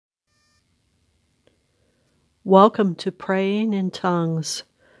Welcome to Praying in Tongues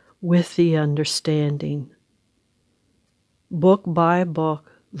with the Understanding. Book by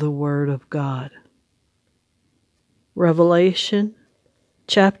book, the Word of God. Revelation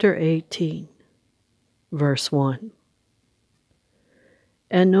chapter 18, verse 1.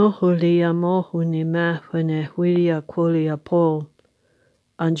 Enohulia mohuni mahune hulia kulia pol,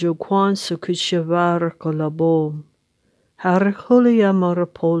 anjukwan sukushavar kolabom, harhulia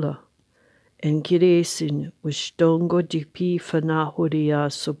marapola. En kiresin wistongo dipi fanahuria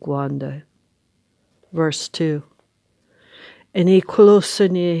sugwanda. Verse 2. En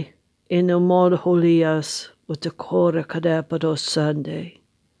ikulosani inumod holias utakora kadapado Sunday.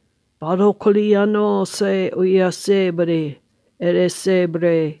 Barokoliano se uyasebre,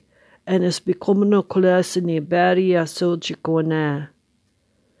 eresebre, en es bikomno kolasani baria sochikwana.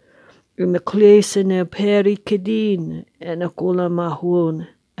 En kolesane peri kedin, en akula mahun.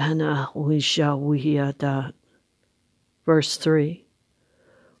 Ana wisha wihiata. Verse 3.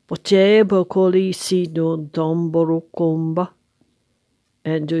 Potebo koli si don domborokomba.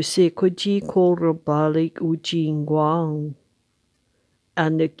 And do se koji koro balik ujingwang.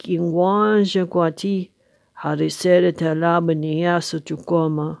 And the kingwan jagwati harisere talabania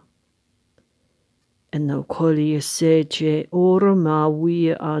sutukoma. And the koli seche oro ma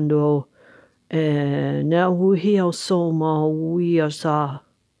we ando. Na wuhi so ma we asa.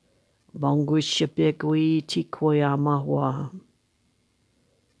 Bangwishipegwi tikoyamahwa.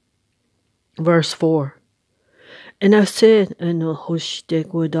 Verse 4. And I said, and the hoshte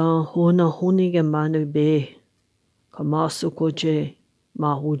gudan hona honiga manu be, kamasu koje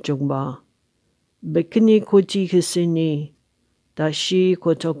mahu jungba. Bekini koji hisini, dashi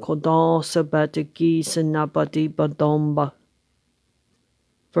koto kodan sabatiki sanapati badomba.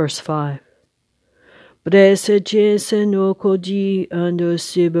 Verse 5. Brese jese no koji ando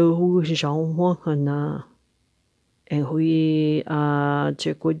sibehu shangwahana. En hui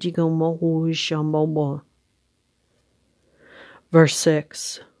che koji gamohu shambobo. Verse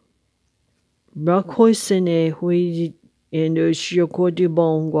 6. Rakoi sene hui endo shokodi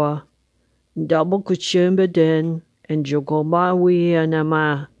bongwa. Double kuchembe den en jokoma hui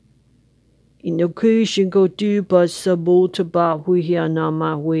anama. Inoku shingo du ba sabu taba hui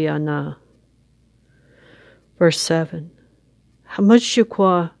anama hui ana. Verse 7. How much you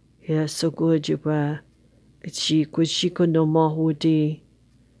kwa ya so good you ba? Chiko no mahudi.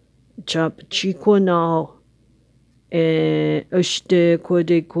 Chap chiko na ushte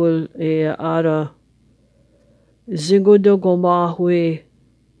kode kul ara. Zingo do goma hui.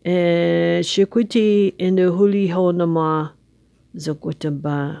 Shikuti in the huli honama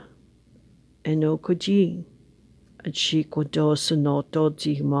zakutamba. Eno koji. Chiko do sonoto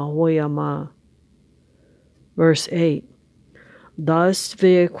di mahoyama. Verse 8. Das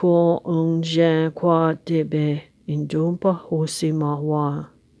ve ko unjen kwa tebe indumpa hosi mahwa.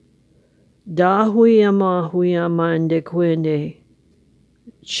 Da huyama inde kwende.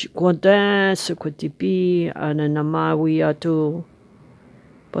 Kwada sukutipi ananamawi atu.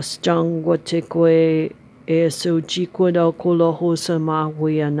 Pastangwa tekwe esu chikwada kula hosa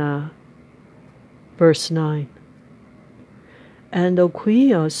mahwiana. Verse 9. And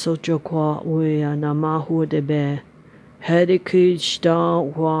okuya sojokwa uya namahu debe. Hedikuj da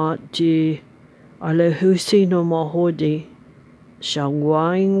wa di alehusi no mahodi.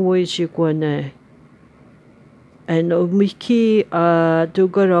 Shangwaing wishikwane. And omiki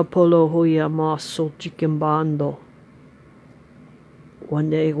dugara polo huya maso chikimbando.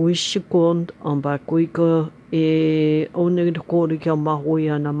 Wane wishikond ambakuika onigkorika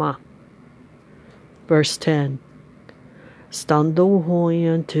mahuya nama. Verse 10. Stando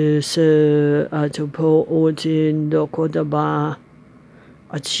hoyan to se atopo odin dokodaba.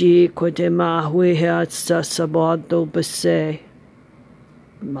 Achi kodema huya sasabato bese.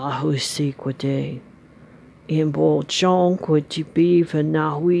 Mahusi kote. Imbo chong kotibi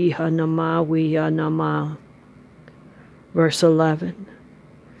vanahui hanamawi hanama. Verse 11.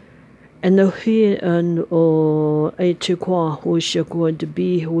 And the he and o etikwa hushakwa to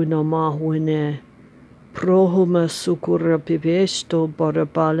be hunama hune. Prohuma sukura pivesto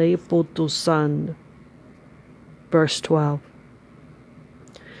barabale potosan. Verse 12.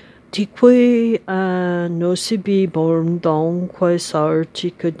 Tikwe nosibi borndong kwa sar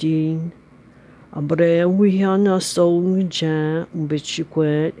tikadin. Abre wihana song jan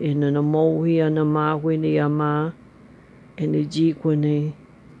umbichikwe in an amohiana mawini ama and a jikwane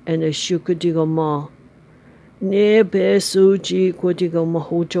and a shukadigama. Ne besu jikwadigama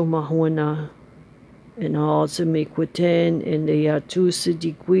hojo mahwana. And also mikweten in the yatusi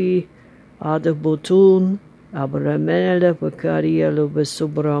dikwi ada botun abramela bakaria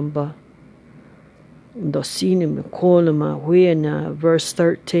lobesubramba. Dosini Mikolama Huena, verse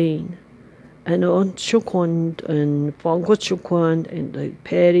 13. And on Chukwand and Fongo Chukwand and the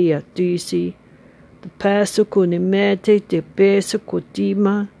Peri Atisi, the Pasukuni Mete, the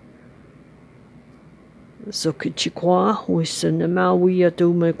Pesukutima, so Kichikwa, Wisanama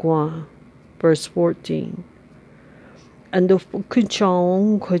Wiatumekwa, verse 14. And the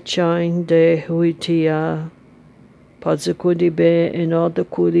Kuchong Kuchang de Huitia, Pazakudi Be, and all the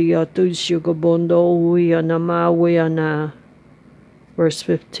Kudia Tushugabondo, Wianama Wiana, verse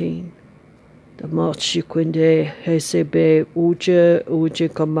 15. The Mochikunde Hesebe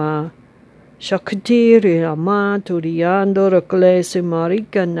Uche Kama, Shakatiri Ama Turiando Raklese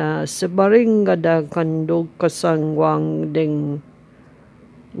Marikana, Sebaringa da Kando Kasangwang Ding,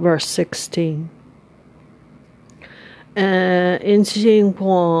 verse 16. In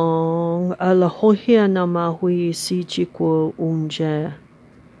Xinghuang, Alahohia Namahui Sichiko Unja.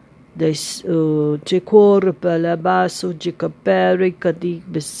 Chikor Palabaso Chicaperi Kadi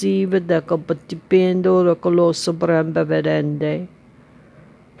Besiva da Capatipendo Rocoloso Bramba Verende.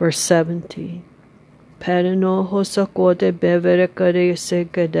 Verse 17. Perino Hosakote Bevere Kare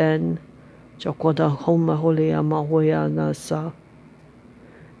Sekaden Chokoda Homa Holia Mahoya Nasa.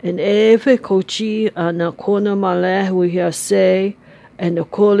 And Eve Kochi Anakona Male we hear say, and the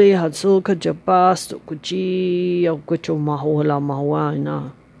Koli Hatsuka Jabas Kuchi Okucho Mahola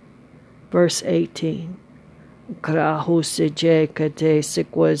Mawana. Verse 18. Krahu seje kate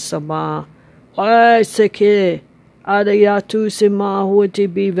sekwe sama. Wai seke adayatu sema huti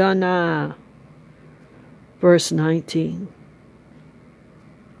bivana. Verse 19.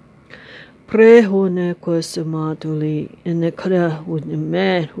 Prehune kwasamatuli inekra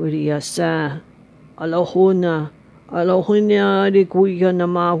udime huriasa. Alohuna rikuya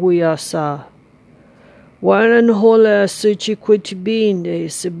nama huyasa. Waran hola suchi kwitibinde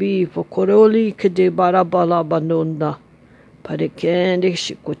sabi for koroli kede barabala banunda. Parikende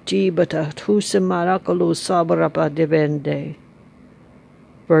shikuti bata tuse marakalo sabarapa devende.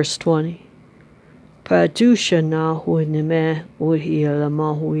 Verse 20. Padusha na huinime uhiela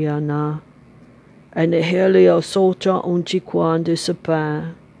mahuyana. And the helio solta unchikwande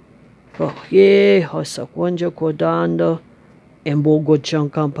sapa. For ye hosakwanja kodanda embogo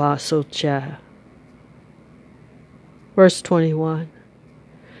chankampa socha. Verse 21.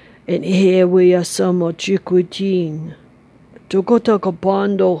 And here we are somewhat chikutin. Tukota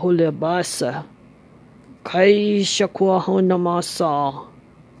kapando hulebasa. Kai shakwa honamasa.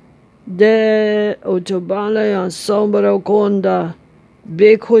 De otobale an sombra konda.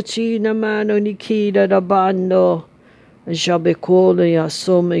 Bekochi na mano nikida da bando. Shabekole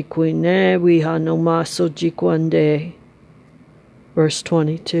asome quine we hanomaso jikwande. Verse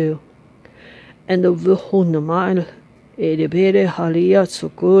 22. And the vuhunamal. Edebere halia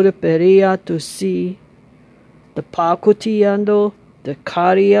sukure peria to see the pakutiando, the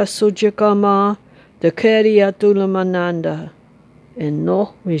karia sujikama, the keria tulamananda, and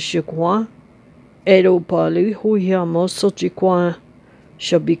no mishikwa, edo pali huya mosojikwa,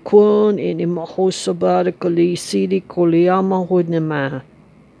 shabikun in imahosabarikali sidi koliama hudnema,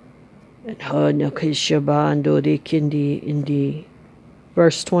 and hudna kishabando de kindi indi.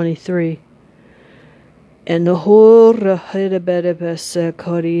 Verse 23. And the whole Hedebedebese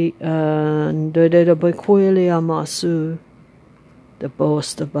Kori and the Bequili Amasu, the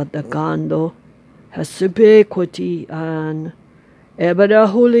boast about the Gando, has ubiquity and Ebada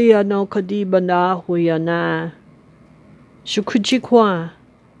Hulia no Kadibana Huyana, Shukuchikwa,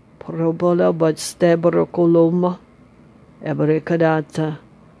 Parobola but Stebro Coloma, Ebrekadata,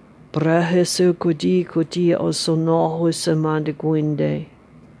 Brahesu Kuti also no Husamandi Guinde.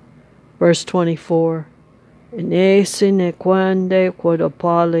 Verse 24. Ne sine quande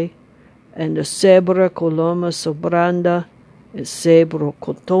quadopali, and the sebra coloma sobranda, and sebro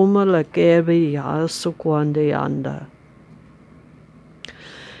cotoma la gerbi also quande anda.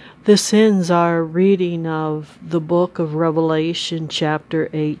 This ends our reading of the book of Revelation, chapter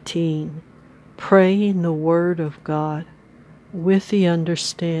 18, praying the word of God with the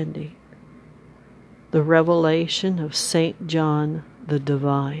understanding, the revelation of St. John the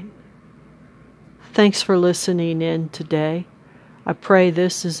Divine. Thanks for listening in today. I pray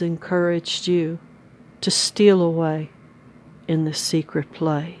this has encouraged you to steal away in the secret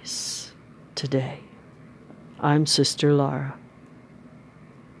place today. I'm Sister Lara.